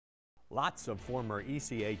Lots of former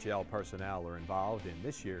ECHL personnel are involved in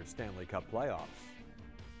this year's Stanley Cup playoffs.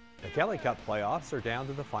 The Kelly Cup playoffs are down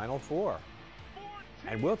to the Final Four.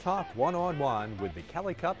 And we'll talk one-on-one with the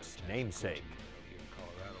Kelly Cup's namesake.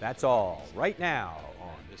 That's all right now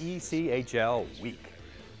on ECHL Week.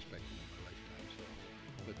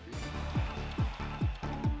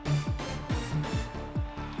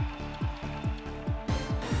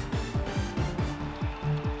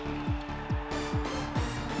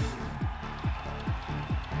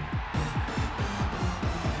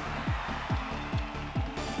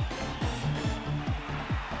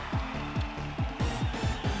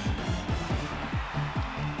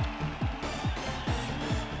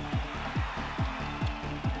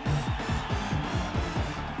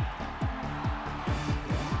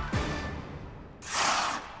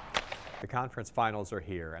 The conference finals are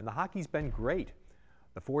here, and the hockey's been great.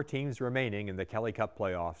 The 4 teams remaining in the Kelly Cup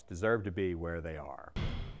playoffs deserve to be where they are.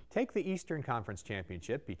 Take the Eastern Conference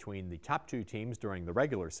Championship between the top 2 teams during the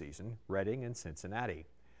regular season, Reading and Cincinnati.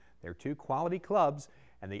 They're 2 quality clubs,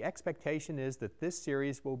 and the expectation is that this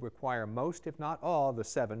series will require most, if not all, of the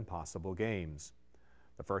 7 possible games.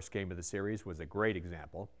 The first game of the series was a great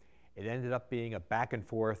example. It ended up being a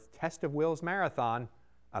back-and-forth test-of-wills marathon,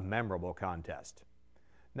 a memorable contest.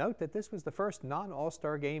 Note that this was the first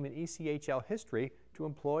non-All-Star game in ECHL history to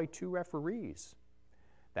employ 2 referees.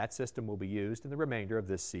 That system will be used in the remainder of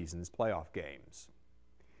this season's playoff games.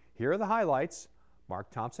 Here are the highlights.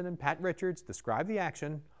 Mark Thompson and Pat Richards describe the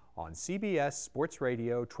action on CBS Sports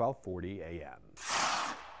Radio 1240 AM.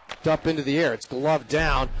 Up into the air. It's gloved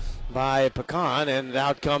down by Pecan, and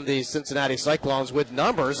out come the Cincinnati Cyclones with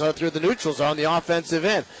numbers through the neutral zone, the offensive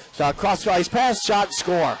end. Cross-ice pass, shot,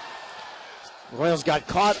 score. The Royals got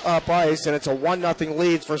caught up ice, and it's a 1-0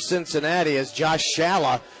 lead for Cincinnati as Josh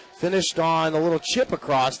Shalla finished on a little chip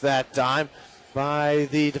across that time by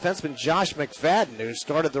the defenseman Josh McFadden, who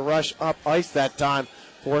started the rush up ice that time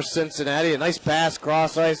for Cincinnati. A nice pass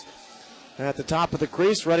cross ice at the top of the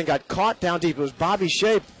crease. Reading got caught down deep. It was Bobby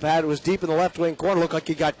Shea. Pat was deep in the left wing corner. Looked like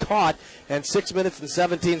he got caught, and 6 minutes and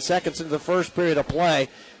 17 seconds into the first period of play,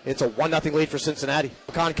 it's a 1-0 lead for Cincinnati.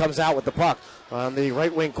 Pecan comes out with the puck on the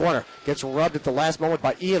right wing corner. Gets rubbed at the last moment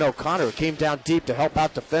by Ian O'Connor, who came down deep to help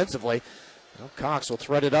out defensively. Now Cox will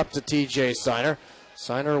thread it up to TJ Seiner.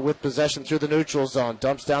 Seiner with possession through the neutral zone.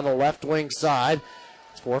 Dumps down the left wing side.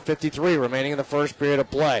 It's 4:53 remaining in the first period of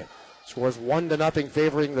play. Scores 1-0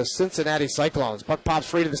 favoring the Cincinnati Cyclones. Puck pops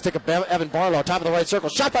free to the stick of Evan Barlow. Top of the right circle.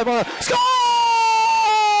 Shot by Barlow. Score!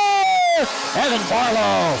 Evan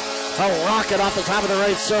Barlow. A rocket off the top of the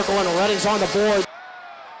right circle, and Reading's on the board.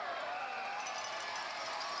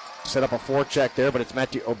 Set up a forecheck there, but it's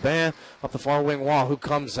Matthew Aubin up the far wing wall who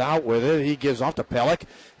comes out with it. He gives off to Pellick.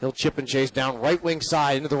 He'll chip and chase down right wing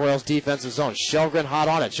side into the Royals defensive zone. Shelgren hot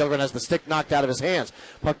on it. Shelgren has the stick knocked out of his hands.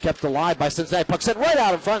 Puck kept alive by Cincinnati. Puck sent right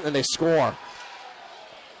out in front, and they score.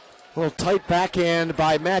 A little tight backhand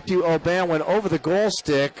by Matthew Aubin went over the goal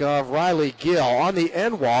stick of Riley Gill. On the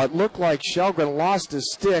end wall, it looked like Shelgren lost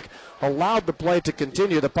his stick, allowed the play to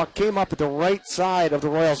continue. The puck came up at the right side of the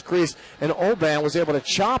Royals crease, and Aubin was able to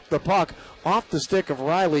chop the puck off the stick of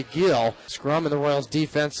Riley Gill. Scrum in the Royals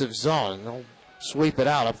defensive zone. They'll sweep it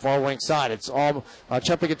out up far wing side. It's all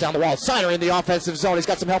chumping it down the wall. Seiner in the offensive zone. He's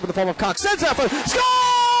got some help in the form of Cox. Sends that for score!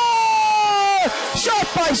 Shot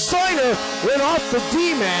by Seiner, went off the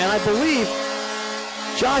D-man, I believe.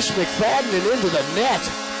 Josh McFadden and into the net.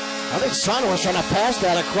 I think Seiner was trying to pass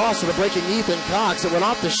that across to the breaking Ethan Cox. It went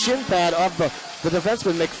off the shin pad of the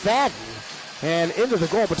defenseman McFadden and into the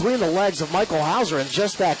goal between the legs of Michael Hauser. And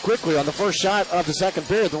just that quickly on the first shot of the second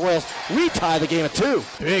period, the Royals retie the game at 2.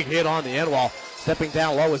 Big hit on the end wall. Stepping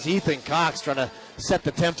down low is Ethan Cox trying to set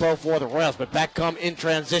the tempo for the Royals, but back come in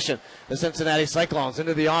transition the Cincinnati Cyclones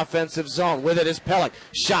into the offensive zone. With it is Pellick.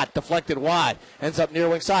 Shot deflected wide. Ends up near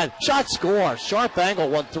wing side. Shot, score. Sharp angle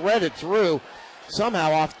one threaded through.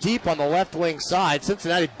 Somehow off deep on the left wing side.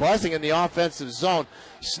 Cincinnati buzzing in the offensive zone.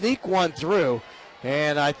 Sneak one through.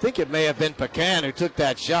 And I think it may have been Pecan who took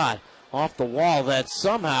that shot off the wall that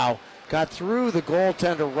somehow got through the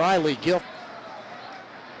goaltender Riley Gill.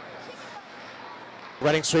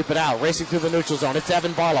 Reading sweep it out, racing through the neutral zone. It's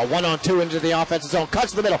Evan Barlow, 1-on-2 into the offensive zone. Cuts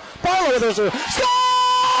to the middle. Barlow with his score!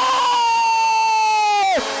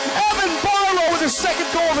 Evan Barlow with his second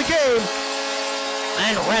goal of the game.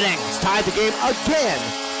 And Reading's tied the game again.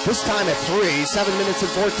 This time at 3, 7 minutes and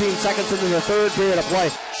 14 seconds into the third period of play.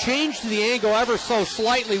 Changed the angle ever so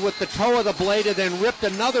slightly with the toe of the blade and then ripped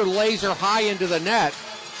another laser high into the net.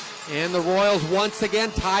 And the Royals once again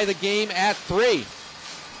tie the game at 3.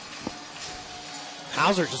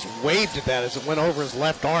 Hauser just waved at that as it went over his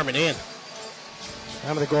left arm and in.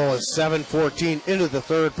 Time of the goal is 7:14 into the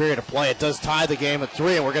third period of play. It does tie the game at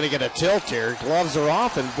 3, and we're going to get a tilt here. Gloves are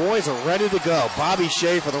off, and boys are ready to go. Bobby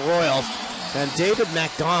Shea for the Royals, and David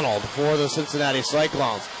McDonald for the Cincinnati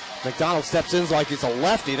Cyclones. McDonald steps in like he's a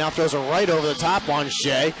lefty, now throws a right over the top on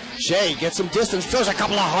Shea. Shea gets some distance, throws a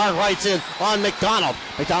couple of hard rights in on McDonald.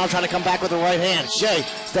 McDonald trying to come back with the right hand. Shea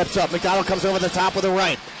steps up. McDonald comes over the top with the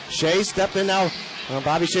right. Shea step in now.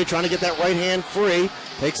 Bobby Shea trying to get that right hand free.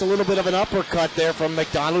 Takes a little bit of an uppercut there from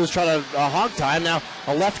McDonald, who's trying to hog tie him. Now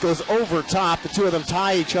a left goes over top. The two of them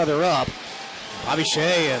tie each other up. Bobby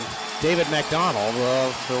Shea and David McDonald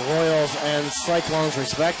of the Royals and Cyclones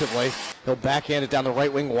respectively. He'll backhand it down the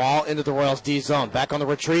right wing wall into the Royals D zone. Back on the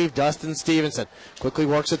retrieve, Dustin Stevenson quickly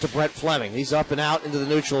works it to Brett Fleming. He's up and out into the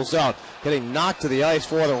neutral zone, getting knocked to the ice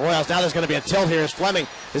for the Royals. Now there's going to be a tilt here as Fleming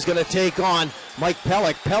is going to take on Mike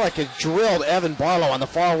Pellick. Pellick has drilled Evan Barlow on the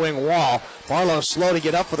far wing wall. Barlow slow to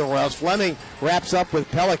get up for the Royals. Fleming wraps up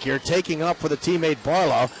with Pellick here, taking up for the teammate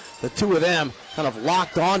Barlow. The two of them kind of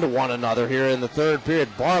locked onto one another here in the third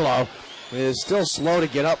period. Barlow is still slow to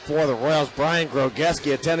get up for the Royals. Brian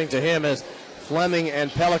Grogeski attending to him as Fleming and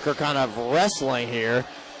Pellick are kind of wrestling here.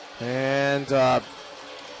 And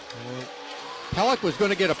Pellick was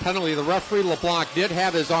going to get a penalty. The referee LeBlanc did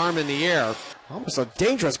have his arm in the air. Almost a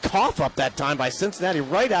dangerous cough up that time by Cincinnati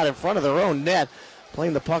right out in front of their own net,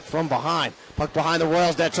 playing the puck from behind. Puck behind the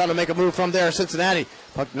Royals net, trying to make a move from there. Cincinnati,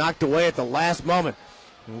 puck knocked away at the last moment.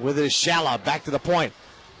 With his Shala back to the point.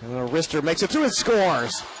 And a wrister makes it through and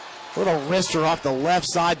scores. Little wrister off the left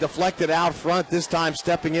side, deflected out front. This time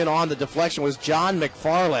stepping in on the deflection was John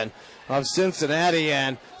McFarland of Cincinnati.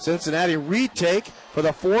 And Cincinnati retake for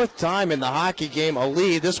the fourth time in the hockey game a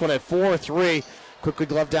lead. This one at 4-3. Quickly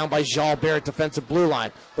gloved down by Jalbert, defensive blue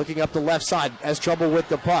line. Looking up the left side, has trouble with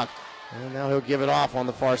the puck. And now he'll give it off on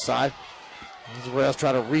the far side. As the Royals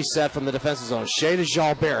try to reset from the defensive zone. Shea to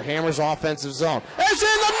Jalbert, hammers offensive zone. It's in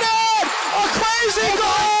the net! A crazy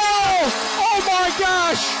goal! Oh my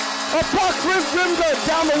gosh! A puck rimmed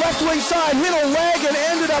down the left wing side, hit a leg and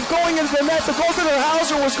ended up going into the net. The goaltender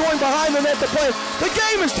Hauser was going behind the net to play. The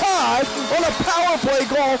game is tied on a power play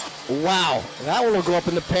goal. Wow, that one will go up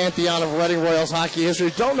in the pantheon of Reading Royals hockey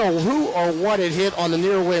history. Don't know who or what it hit on the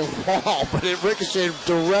near wing wall, but it ricocheted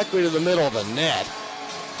directly to the middle of the net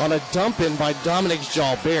on a dump in by Dominic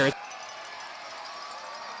Jalbert.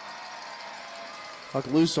 Puck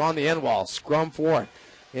loose on the end wall, scrum for it.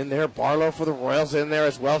 In there, Barlow for the Royals in there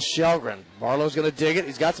as well. Shelgren. Barlow's going to dig it.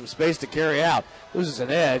 He's got some space to carry out. Loses an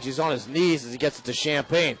edge. He's on his knees as he gets it to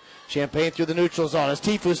Champagne. Champagne through the neutral zone as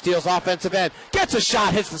Tifu steals offensive end. Gets a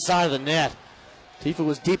shot, hits the side of the net. Tifu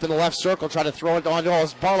was deep in the left circle, trying to throw it on goal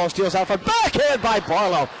as Barlow steals out front. Backhand by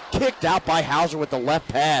Barlow. Kicked out by Hauser with the left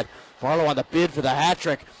pad. Barlow on the bid for the hat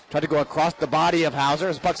trick. Tried to go across the body of Hauser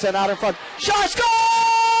as puck sent out in front. Shot, score!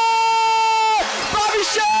 Bobby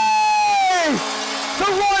Shea! The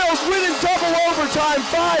Royals win in double overtime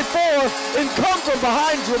 5-4 and come from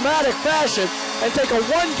behind dramatic fashion and take a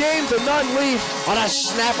 1-0 lead on a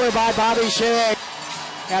snapper by Bobby Shea.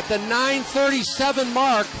 At the 9:37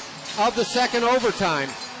 mark of the second overtime.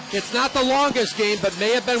 It's not the longest game, but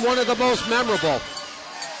may have been one of the most memorable.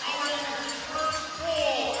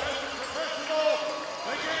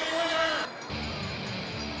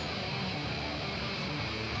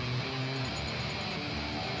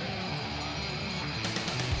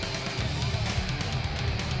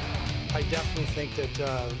 I definitely think that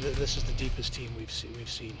this is the deepest team we've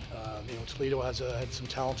seen. Toledo had some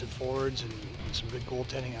talented forwards and some good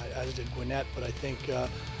goaltending, as did Gwinnett. But I think the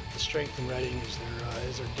strength in Reading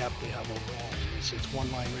is their depth they have overall. It's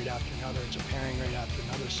one line right after another. It's a pairing right after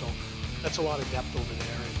another. So that's a lot of depth over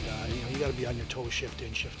there. And you got to be on your toes, shift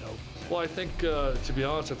in, shift out. Well, I think to be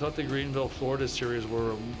honest, I thought the Greenville, Florida series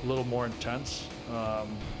were a little more intense.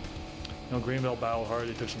 Greenville battled hard.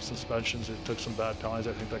 They took some suspensions. They took some bad penalties.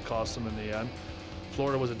 I think that cost them in the end.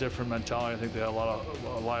 Florida was a different mentality. I think they had a lot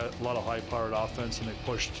of high-powered offense, and they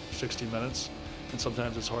pushed 60 minutes. And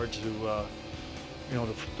sometimes it's hard to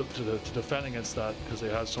defend against that because they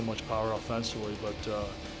had so much power offensively. But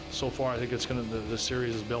so far, I think it's going to the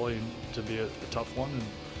series is building to be a tough one, and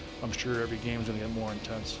I'm sure every game is going to get more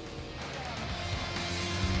intense.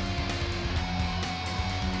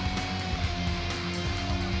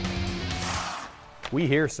 We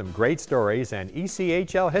hear some great stories and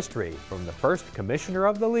ECHL history from the first commissioner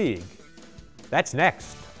of the league. That's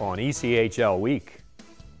next on ECHL Week.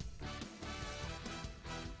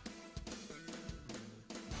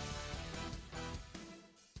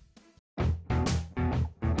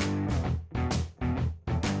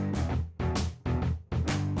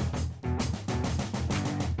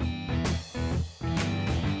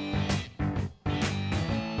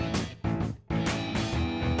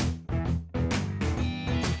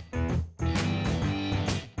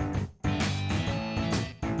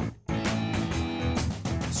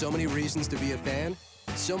 So many reasons to be a fan,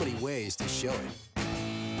 so many ways to show it.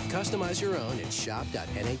 Customize your own at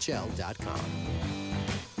shop.nhl.com.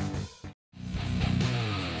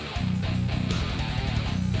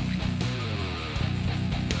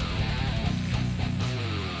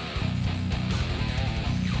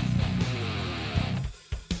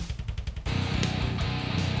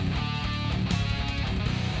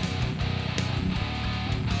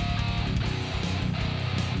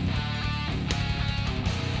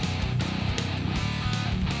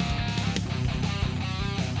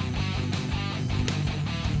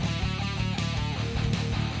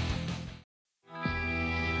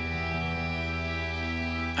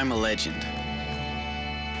 I'm a legend.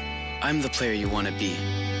 I'm the player you want to be.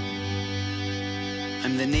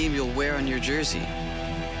 I'm the name you'll wear on your jersey.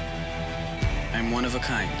 I'm one of a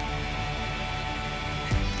kind.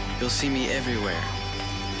 You'll see me everywhere.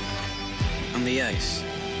 On the ice.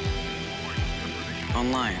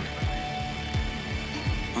 Online.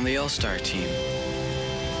 On the All-Star team.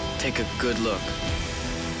 Take a good look.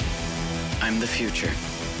 I'm the future.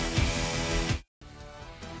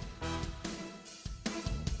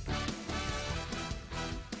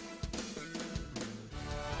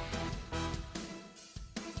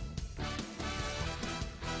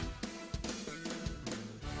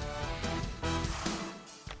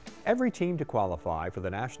 Every team to qualify for the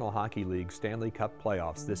National Hockey League Stanley Cup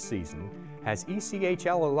playoffs this season has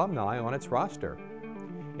ECHL alumni on its roster.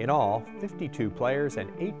 In all, 52 players and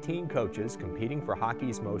 18 coaches competing for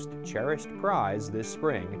hockey's most cherished prize this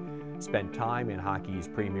spring spent time in hockey's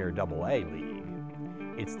premier AA league.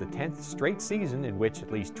 It's the 10th straight season in which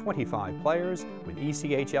at least 25 players with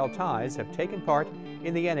ECHL ties have taken part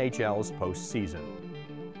in the NHL's postseason.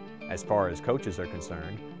 As far as coaches are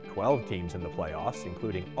concerned, 12 teams in the playoffs,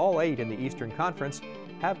 including all 8 in the Eastern Conference,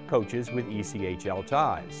 have coaches with ECHL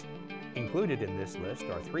ties. Included in this list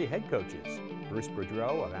are 3 head coaches, Bruce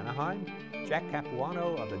Boudreau of Anaheim, Jack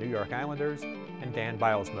Capuano of the New York Islanders, and Dan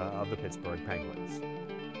Bylsma of the Pittsburgh Penguins.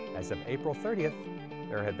 As of April 30th,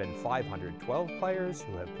 there have been 512 players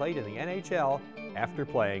who have played in the NHL after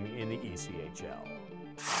playing in the ECHL.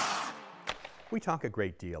 We talk a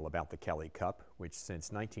great deal about the Kelly Cup, which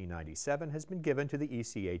since 1997 has been given to the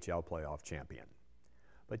ECHL playoff champion.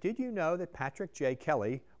 But did you know that Patrick J.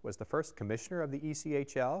 Kelly was the first commissioner of the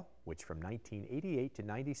ECHL, which from 1988 to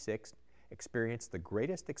 96 experienced the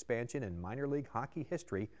greatest expansion in minor league hockey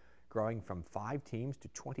history, growing from 5 teams to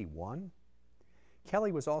 21?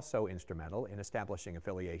 Kelly was also instrumental in establishing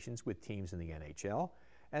affiliations with teams in the NHL,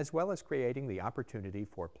 as well as creating the opportunity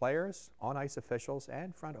for players, on-ice officials,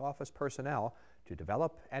 and front office personnel to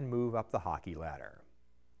develop and move up the hockey ladder.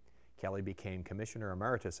 Kelly became Commissioner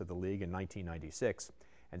Emeritus of the league in 1996,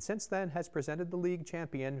 and since then has presented the league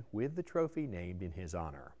champion with the trophy named in his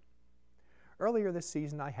honor. Earlier this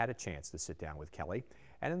season, I had a chance to sit down with Kelly,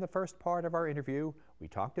 and in the first part of our interview, we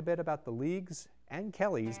talked a bit about the league's and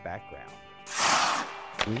Kelly's background.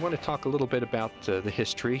 We want to talk a little bit about the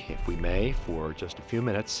history, if we may, for just a few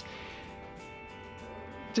minutes.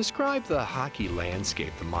 Describe the hockey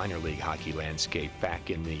landscape, the minor league hockey landscape,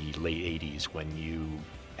 back in the late 80s when you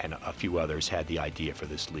and a few others had the idea for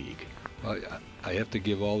this league. Well, I have to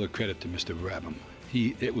give all the credit to Mr. Brabham.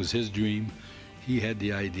 It was his dream. He had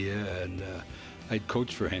the idea, and I'd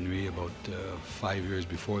coached for Henry about 5 years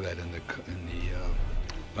before that in the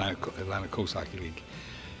Atlantic Coast Hockey League.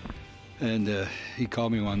 And he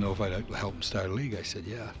called me and wanted to know if I'd help him start a league. I said,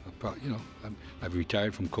 yeah, I've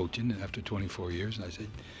retired from coaching after 24 years. And I said,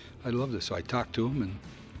 I'd love this. So I talked to him,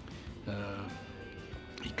 and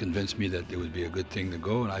he convinced me that it would be a good thing to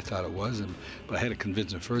go, and I thought it was. But I had to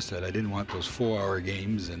convince him first that I didn't want those 4-hour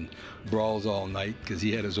games and brawls all night, because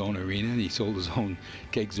he had his own arena and he sold his own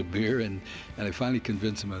kegs of beer. And I finally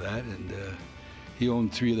convinced him of that. And he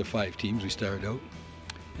owned 3 of the 5 teams we started out.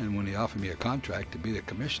 And when he offered me a contract to be the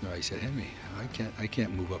commissioner, I said, Henry, I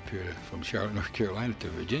can't move up here from Charlotte, North Carolina to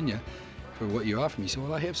Virginia for what you offer me. He said,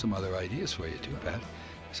 well, I have some other ideas for you too, Pat.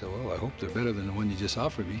 I said, well, I hope they're better than the one you just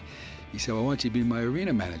offered me. He said, well, I want you to be my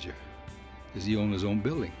arena manager, because he owned his own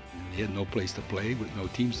building, and he had no place to play with, no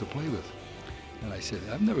teams to play with. And I said,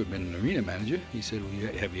 I've never been an arena manager. He said,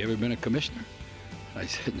 well, have you ever been a commissioner? I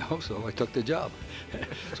said, no, so I took the job.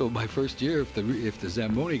 So my first year, if the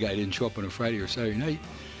Zamboni guy didn't show up on a Friday or Saturday night,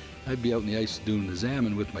 I'd be out in the ice doing the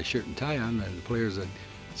Zam with my shirt and tie on, and the players would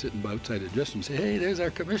sitting outside the dressing room and say, hey, there's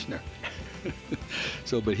our commissioner.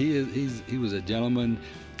 So, but he was a gentleman.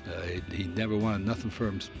 He never wanted nothing for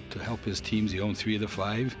him to help his teams. He owned 3 of the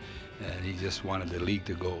 5, and he just wanted the league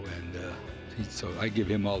to go. And So I give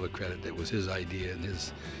him all the credit. That was his idea,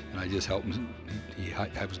 and I just helped him.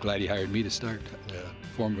 I was glad he hired me to start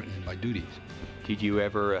form in my duties. Did you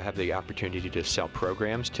ever have the opportunity to sell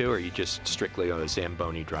programs too, or are you just strictly a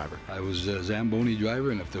Zamboni driver? I was a Zamboni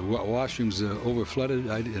driver, and if the washrooms overflooded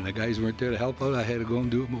and the guys weren't there to help out, I had to go and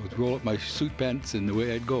do it. With roll up my suit pants and the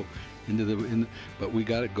way I'd go but we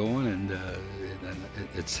got it going, and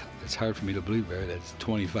it's hard for me to believe, Barry, that it's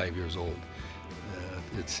 25 years old.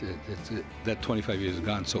 That 25 years has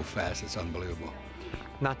gone so fast, it's unbelievable.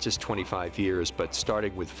 Not just 25 years, but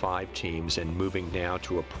starting with 5 teams and moving now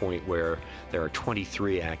to a point where there are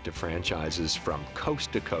 23 active franchises from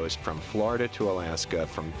coast to coast, from Florida to Alaska,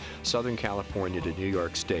 from Southern California to New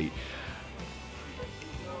York State.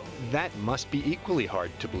 That must be equally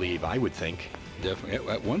hard to believe, I would think.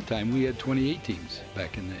 Definitely. At one time, we had 28 teams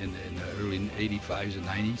back in the early 85s and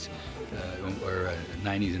 90s, or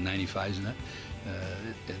 90s and 95s and that.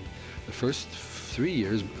 And the first 3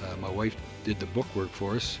 years, my wife did the bookwork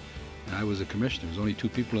for us, and I was a commissioner. There was only 2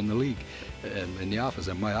 people in the league, in the office,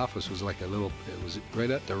 and my office was like it was right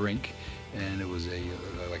at the rink, and it was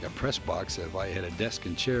like a press box. If I had a desk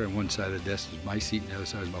and chair, and one side of the desk was my seat, and the other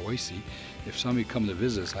side was my wife's seat. If somebody come to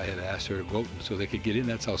visit us, I had to ask her to go out so they could get in.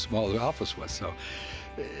 That's how small the office was. So,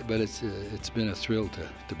 but it's been a thrill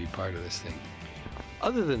to be part of this thing.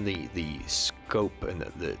 Other than the scope and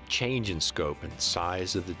the change in scope and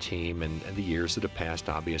size of the team and the years that have passed,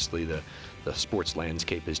 obviously the sports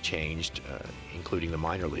landscape has changed, including the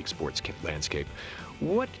minor league sports landscape.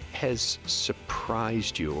 What has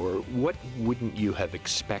surprised you, or what wouldn't you have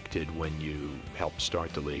expected when you helped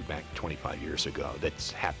start the league back 25 years ago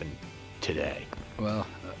that's happened today? Well,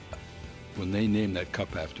 when they named that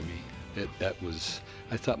cup after me,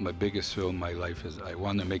 I thought my biggest thrill in my life is I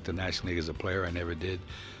wanted to make the National League as a player. I never did.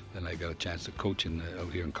 Then I got a chance to coach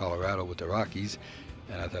out here in Colorado with the Rockies,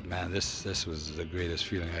 and I thought, man, this was the greatest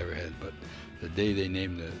feeling I ever had. But the day they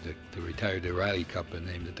named they retired the Riley Cup and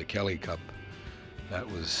named it the Kelly Cup, that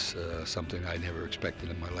was something I never expected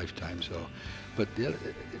in my lifetime. So, but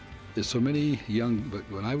there's so many young. But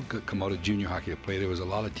when I would come out of junior hockey to play, there was a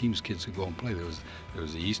lot of teams kids could go and play. There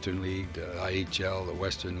was the Eastern League, the ECHL, the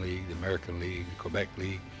Western League, the American League, the Quebec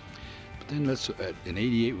League. But then in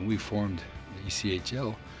 '88 when we formed the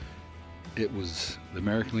ECHL, it was the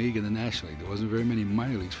American League and the National League. There wasn't very many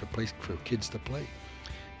minor leagues for kids to play,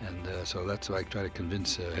 and so that's why I try to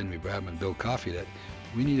convince Henry Bradman and Bill Coffey that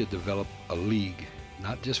we need to develop a league,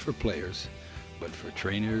 not just for players, but for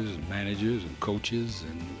trainers and managers and coaches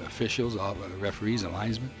and officials, referees and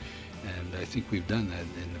linesmen. And I think we've done that.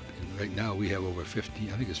 And right now we have over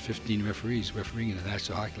 15, I think it's 15 referees refereeing in the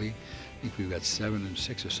National Hockey League. I think we've got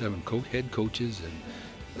 6 or 7 head coaches and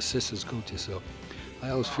assistant coaches. So I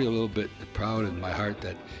always feel a little bit proud in my heart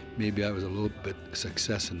that maybe I was a little bit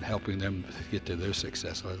success in helping them get to their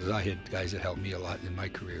success. I had guys that helped me a lot in my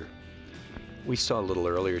career. We saw a little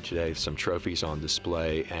earlier today some trophies on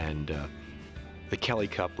display, and the Kelly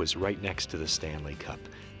Cup was right next to the Stanley Cup.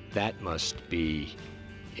 That must be,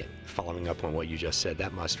 following up on what you just said,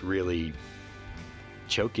 that must really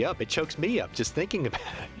choke you up. It chokes me up just thinking about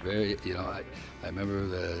it. Very, I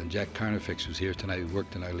remember Jack Carnifex was here tonight. He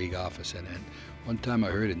worked in our league office, and one time I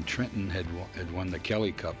heard in Trenton had won the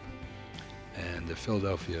Kelly Cup, and the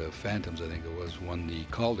Philadelphia Phantoms, I think it was, won the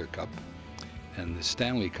Calder Cup, and the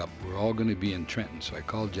Stanley Cup were all going to be in Trenton. So I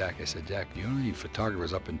called Jack. I said, Jack, you don't need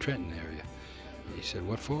photographers up in Trenton area. He said,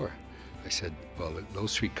 what for? I said, well,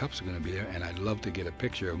 those 3 cups are going to be there, and I'd love to get a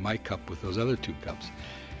picture of my cup with those other 2 cups.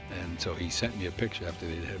 And so he sent me a picture after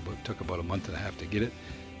it took about a month and a half to get it.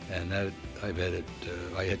 And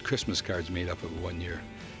I had Christmas cards made up of 1 year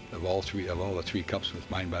of all the 3 cups with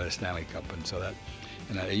mine by the Stanley Cup.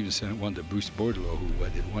 And I even sent one to Bruce Bordelot, who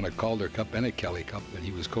had won a Calder Cup and a Kelly Cup, and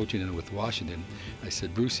he was coaching in with Washington. I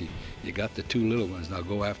said, Brucey, you got the 2 little ones, now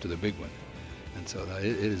go after the big one. And so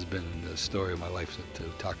it has been the story of my life to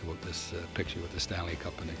talk about this picture with the Stanley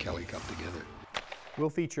Cup and the Kelly Cup together. We'll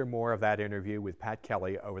feature more of that interview with Pat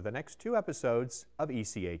Kelly over the next 2 episodes of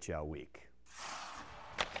ECHL Week.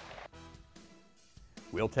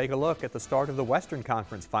 We'll take a look at the start of the Western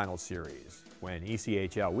Conference Final Series when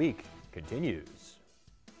ECHL Week continues.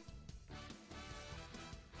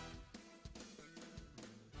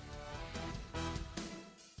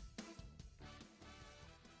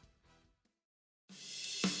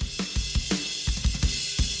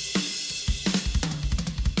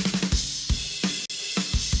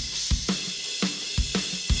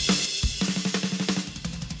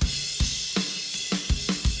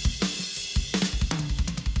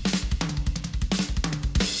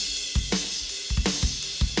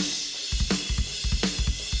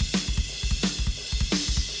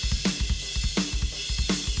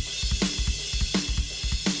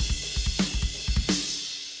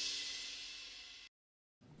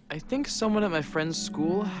 I think someone at my friend's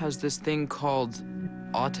school has this thing called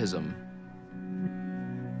autism.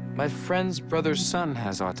 My friend's brother's son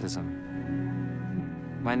has autism.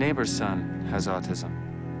 My neighbor's son has autism.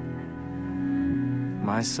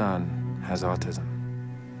 My son has autism.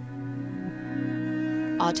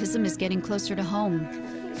 Autism is getting closer to home.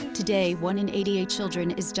 Today, 1 in 88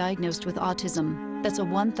 children is diagnosed with autism. That's a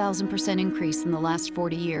 1,000% increase in the last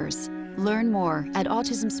 40 years. Learn more at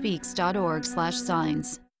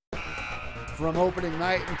autismspeaks.org/signs. From opening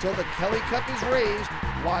night until the Kelly Cup is raised,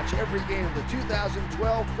 watch every game of the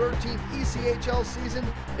 2012-13 ECHL season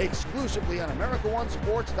exclusively on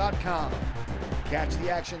AmericaOneSports.com. Catch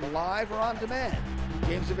the action live or on demand.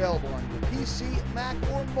 Games available on your PC, Mac,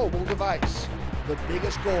 or mobile device. The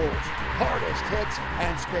biggest goals, hardest hits,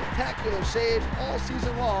 and spectacular saves all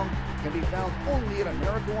season long can be found only at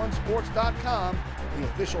AmericaOneSports.com, the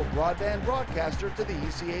official broadband broadcaster to the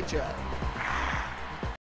ECHL.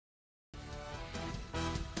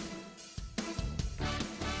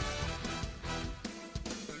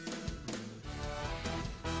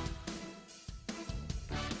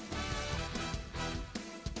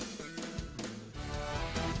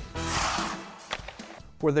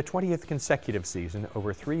 For the 20th consecutive season,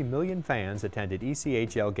 over 3 million fans attended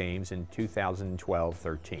ECHL games in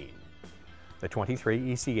 2012-13. The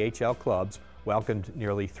 23 ECHL clubs welcomed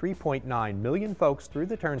nearly 3.9 million folks through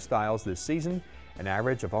the turnstiles this season, an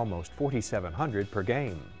average of almost 4,700 per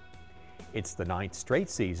game. It's the 9th straight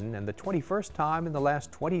season and the 21st time in the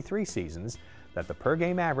last 23 seasons that the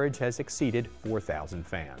per-game average has exceeded 4,000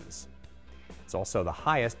 fans. It's also the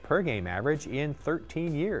highest per-game average in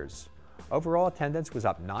 13 years. Overall attendance was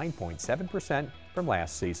up 9.7% from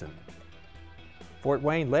last season. Fort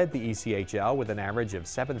Wayne led the ECHL with an average of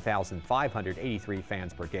 7,583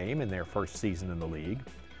 fans per game in their first season in the league.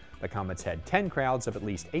 The Comets had 10 crowds of at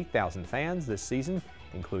least 8,000 fans this season,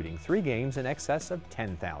 including 3 games in excess of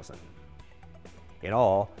 10,000. In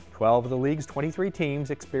all, 12 of the league's 23 teams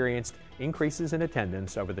experienced increases in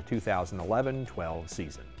attendance over the 2011-12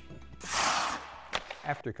 season.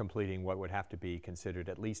 After completing what would have to be considered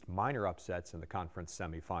at least minor upsets in the conference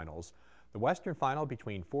semifinals, the Western Final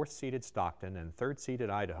between 4th-seeded Stockton and 3rd-seeded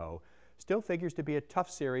Idaho still figures to be a tough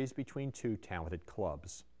series between 2 talented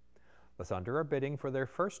clubs. The Thunder are bidding for their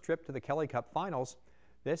first trip to the Kelly Cup Finals,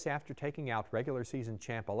 this after taking out regular season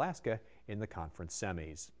champ Alaska in the conference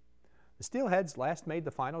semis. The Steelheads last made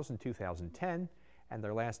the finals in 2010, and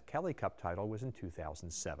their last Kelly Cup title was in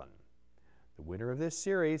 2007. The winner of this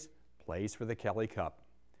series plays for the Kelly Cup.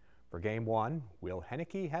 For Game 1, Will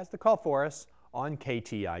Henneke has the call for us on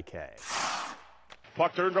KTIK.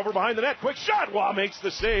 Puck turned over behind the net. Quick shot. Waugh makes the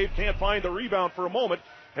save. Can't find the rebound for a moment,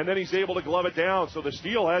 and then he's able to glove it down. So the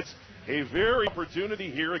Steelheads, a very opportunity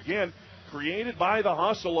here again, created by the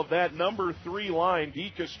hustle of that number 3 line,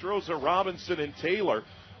 DeCastroza, Robinson, and Taylor.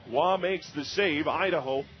 Waugh makes the save.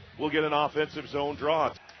 Idaho will get an offensive zone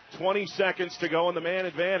draw. 20 seconds to go in the man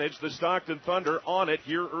advantage. The Stockton Thunder on it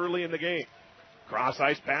here early in the game. Cross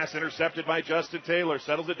ice pass intercepted by Justin Taylor.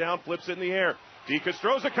 Settles it down, flips it in the air.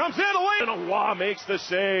 DeCastroza comes in away, and Waugh makes the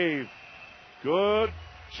save. Good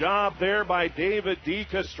job there by David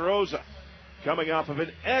DeCastroza. Coming off of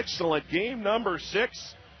an excellent game number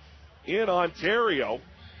 6 in Ontario.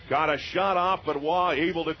 Got a shot off, but Waugh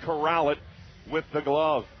able to corral it with the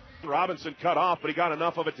glove. Robinson cut off, but he got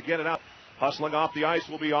enough of it to get it out. Hustling off the ice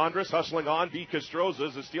will be Andres. Hustling on DeCastroza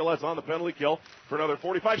as the Steelheads on the penalty kill for another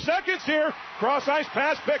 45 seconds here. Cross ice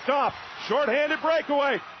pass picked off. Short-handed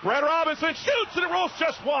breakaway. Brett Robinson shoots and it rolls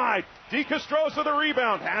just wide. DeCastroza the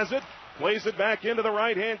rebound. Has it. Plays it back into the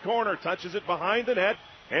right-hand corner. Touches it behind the net.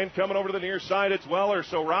 And coming over to the near side, it's Weller.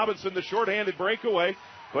 So Robinson the short-handed breakaway.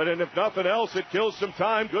 But if nothing else, it kills some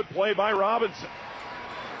time. Good play by Robinson.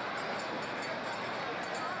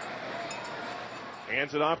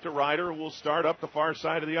 Hands it off to Ryder, who will start up the far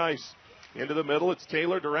side of the ice. Into the middle, it's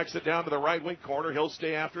Taylor, directs it down to the right wing corner. He'll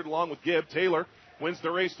stay after it along with Gibb. Taylor wins the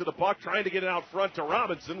race to the puck, trying to get it out front to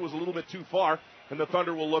Robinson. Was a little bit too far, and the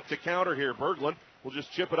Thunder will look to counter here. Berglund will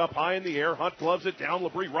just chip it up high in the air. Hunt gloves it down.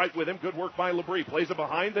 Labrie right with him. Good work by Labrie. Plays it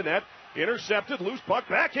behind the net. Intercepted, loose puck,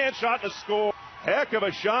 backhand shot and a score. Heck of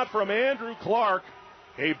a shot from Andrew Clark.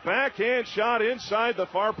 A backhand shot inside the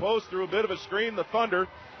far post through a bit of a screen. The Thunder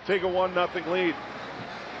take a 1-0 lead.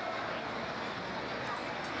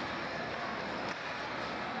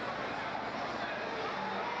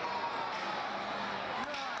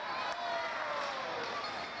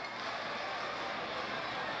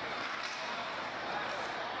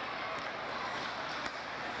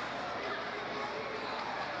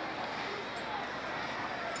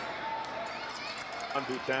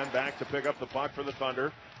 Bhutan back to pick up the puck for the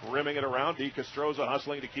Thunder. rimming it around. DeCastroza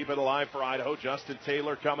hustling to keep it alive for Idaho. Justin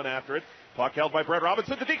Taylor coming after it. Puck held by Brett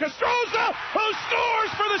Robinson to DeCastroza, who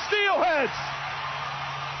scores for the Steelheads.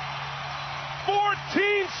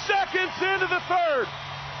 14 seconds into the third,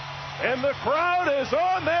 and the crowd is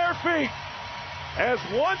on their feet as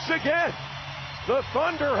once again the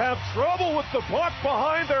Thunder have trouble with the puck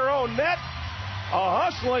behind their own net. A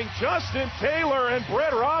hustling Justin Taylor and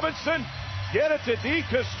Brett Robinson get it to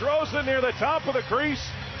DeCastroza near the top of the crease.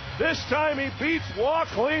 This time he beats Waugh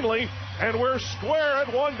cleanly, and we're square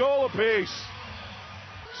at 1 goal apiece.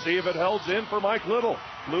 See if it holds in for Mike Little.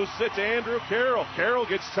 Loose it to Andrew Carroll. Carroll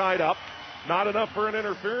gets tied up. Not enough for an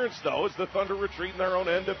interference, though, as the Thunder retreat in their own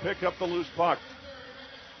end to pick up the loose puck.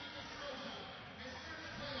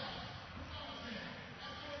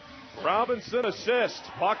 Robinson assist.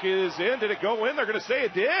 Puck is in. Did it go in? They're going to say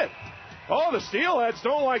it did. Oh, the Steelheads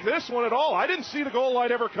don't like this one at all. I didn't see the goal light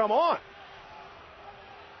ever come on.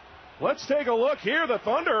 Let's take a look here. The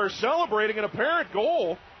Thunder are celebrating an apparent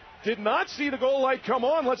goal. Did not see the goal light come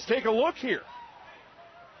on. Let's take a look here.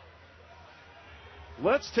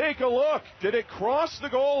 Let's take a look. Did it cross the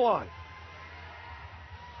goal line?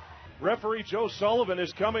 Referee Joe Sullivan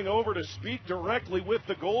is coming over to speak directly with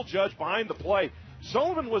the goal judge behind the play.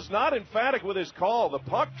 Sullivan was not emphatic with his call. The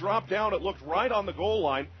puck dropped down. It looked right on the goal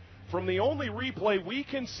line. From the only replay we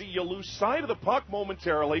can see, you lose sight of the puck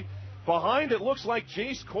momentarily. Behind it looks like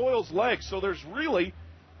Jace Coyle's leg. So there's really,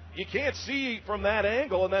 you can't see from that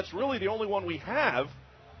angle, and that's really the only one we have.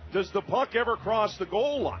 Does the puck ever cross the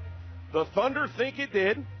goal line? The Thunder think it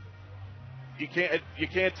did. You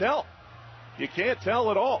can't tell. You can't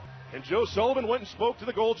tell at all. And Joe Sullivan went and spoke to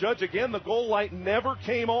the goal judge. Again, the goal light never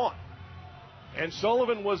came on. And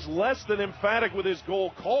Sullivan was less than emphatic with his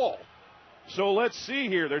goal call. So let's see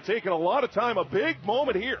here. They're taking a lot of time. A big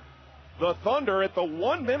moment here. The Thunder at the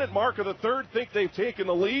 1 minute mark of the third think they've taken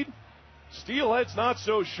the lead. Steelheads not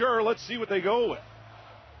so sure. Let's see what they go with.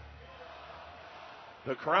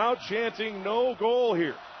 The crowd chanting no goal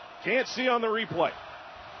here. Can't see on the replay.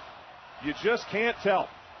 You just can't tell.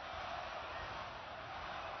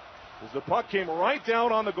 As the puck came right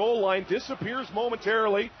down on the goal line, disappears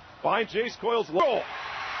momentarily behind Jace Coyle's goal.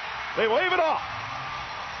 They wave it off.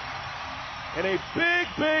 And a big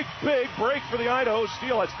break for the Idaho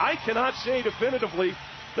Steelheads. I cannot say definitively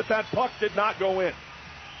that puck did not go in.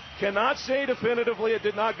 Cannot say definitively it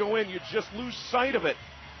did not go in. You just lose sight of it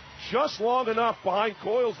just long enough behind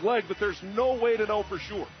Coyle's leg, but there's no way to know for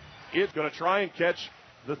sure. It's going to try and catch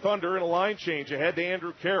the Thunder in a line change ahead to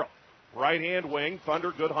Andrew Carroll. Right-hand wing.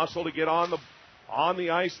 Thunder, good hustle to get on the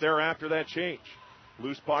ice there after that change.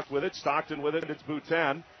 Loose puck with it. Stockton with it. It's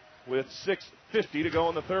Boutin with 6:50 to go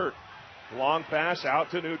in the third. Long pass out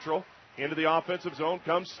to neutral. Into the offensive zone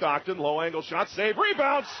comes Stockton. Low angle shot. Save.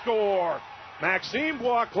 Rebound. Score. Maxime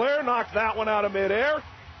Boisclair knocked that one out of midair.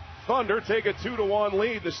 Thunder take a 2-1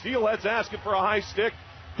 lead. The Steelheads asking for a high stick.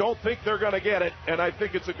 Don't think they're going to get it, and I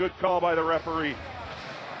think it's a good call by the referee.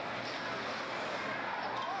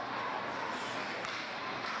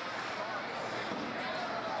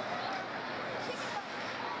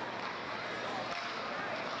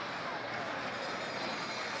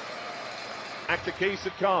 Back to Case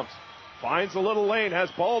it comes. Finds a little lane, has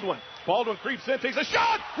Baldwin. Baldwin creeps in, takes a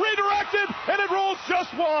shot, redirected, and it rolls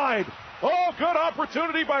just wide. Oh, good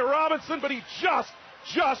opportunity by Robinson, but he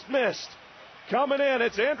just missed. Coming in,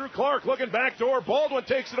 it's Andrew Clark looking backdoor. Baldwin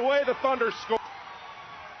takes it away. The Thunder score.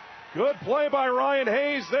 Good play by Ryan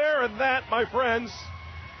Hayes there, and that, my friends,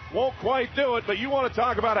 won't quite do it, but you want to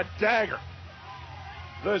talk about a dagger.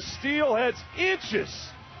 The Steelheads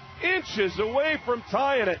inches away from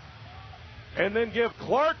tying it. And then give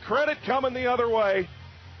Clark credit coming the other way.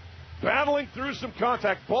 Battling through some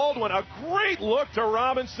contact. Baldwin, a great look to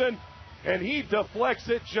Robinson, and he deflects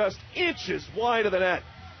it just inches wide of the net.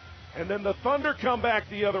 And then the Thunder come back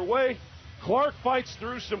the other way. Clark fights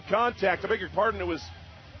through some contact. I beg your pardon, it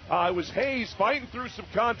was Hayes fighting through some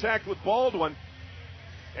contact with Baldwin,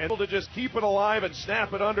 and able to just keep it alive and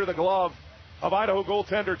snap it under the glove of Idaho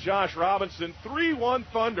goaltender Josh Robinson. 3-1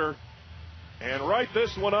 Thunder. And write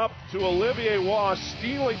this one up to Olivier Waugh.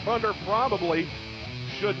 Stealing Thunder probably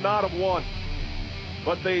should not have won.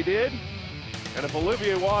 But they did. And if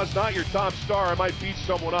Olivier Waugh is not your top star, I might beat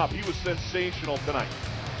someone up. He was sensational tonight.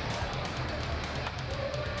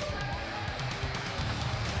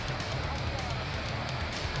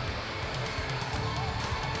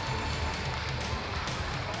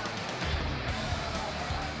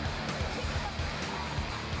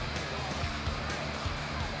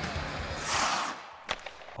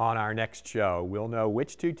 On our next show, we'll know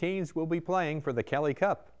which two teams will be playing for the Kelly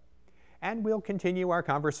Cup. And we'll continue our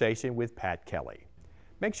conversation with Pat Kelly.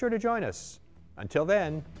 make sure to join us. Until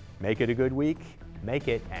then, make it a good week. Make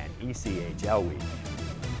it an ECHL week.